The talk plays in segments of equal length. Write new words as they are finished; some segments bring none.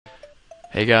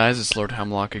Hey guys, it's Lord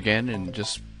Hemlock again, and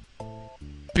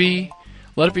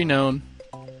let it be known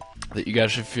that you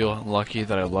guys should feel lucky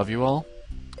that I love you all,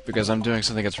 because I'm doing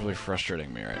something that's really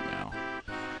frustrating me right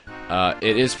now.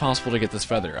 It is possible to get this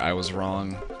feather. I was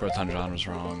wrong, Proton John was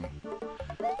wrong,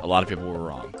 a lot of people were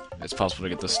wrong. It's possible to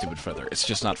get this stupid feather. It's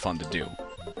just not fun to do.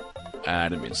 I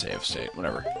didn't mean save state,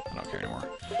 whatever, I don't care anymore.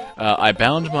 I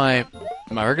bound my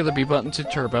regular B button to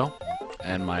turbo,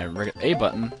 and my A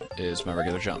button is my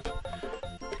regular jump.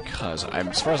 Because,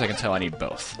 as far as I can tell, I need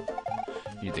both.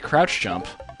 You need the crouch jump,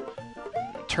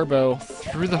 turbo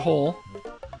through the hole,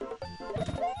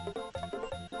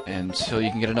 until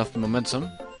you can get enough momentum.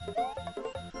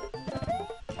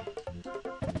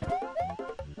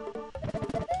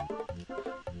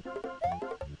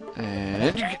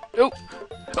 And you get, oh!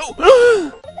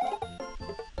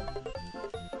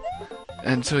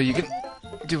 Until you can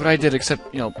do what I did,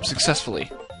 except, successfully.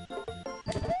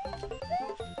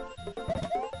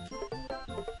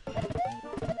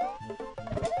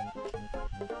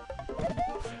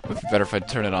 Would be better if I'd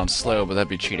turn it on slow, but that'd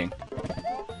be cheating.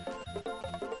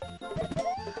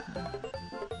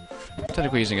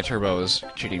 Technically, using a turbo is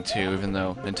cheating too, even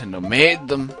though Nintendo made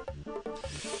them.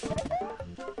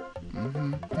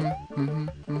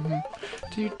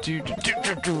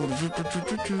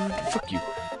 Fuck you.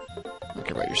 I don't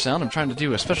care about your sound. I'm trying to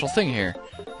do a special thing here.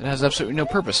 It has absolutely no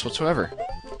purpose whatsoever.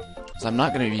 Because I'm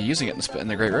not going to be using it in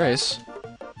the Great Race.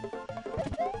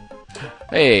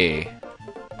 Hey.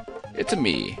 It's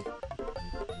me.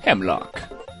 Hemlock.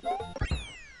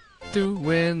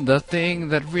 Doing the thing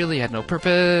that really had no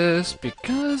purpose,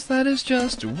 because that is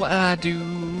just what I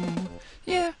do.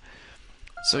 Yeah.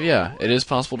 So yeah, it is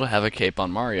possible to have a cape on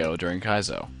Mario during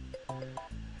Kaizo.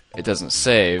 It doesn't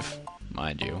save,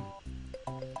 mind you,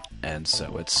 and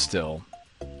so it's still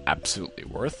absolutely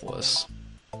worthless.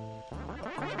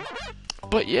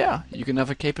 But yeah, you can have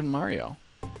a cape in Mario.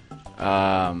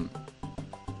 That's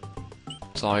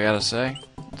all I gotta say.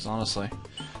 It's honestly,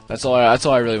 that's all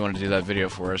I really wanted to do that video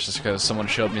for. It's just because someone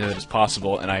showed me that it's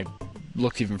possible, and I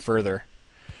looked even further.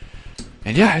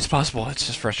 And yeah, it's possible. It's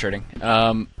just frustrating.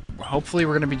 Hopefully,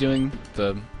 we're gonna be doing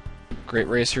the Great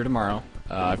Race here tomorrow.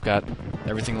 I've got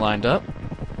everything lined up,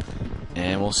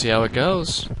 and we'll see how it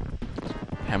goes.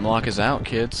 Hemlock is out,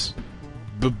 kids.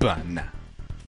 Bye-bye.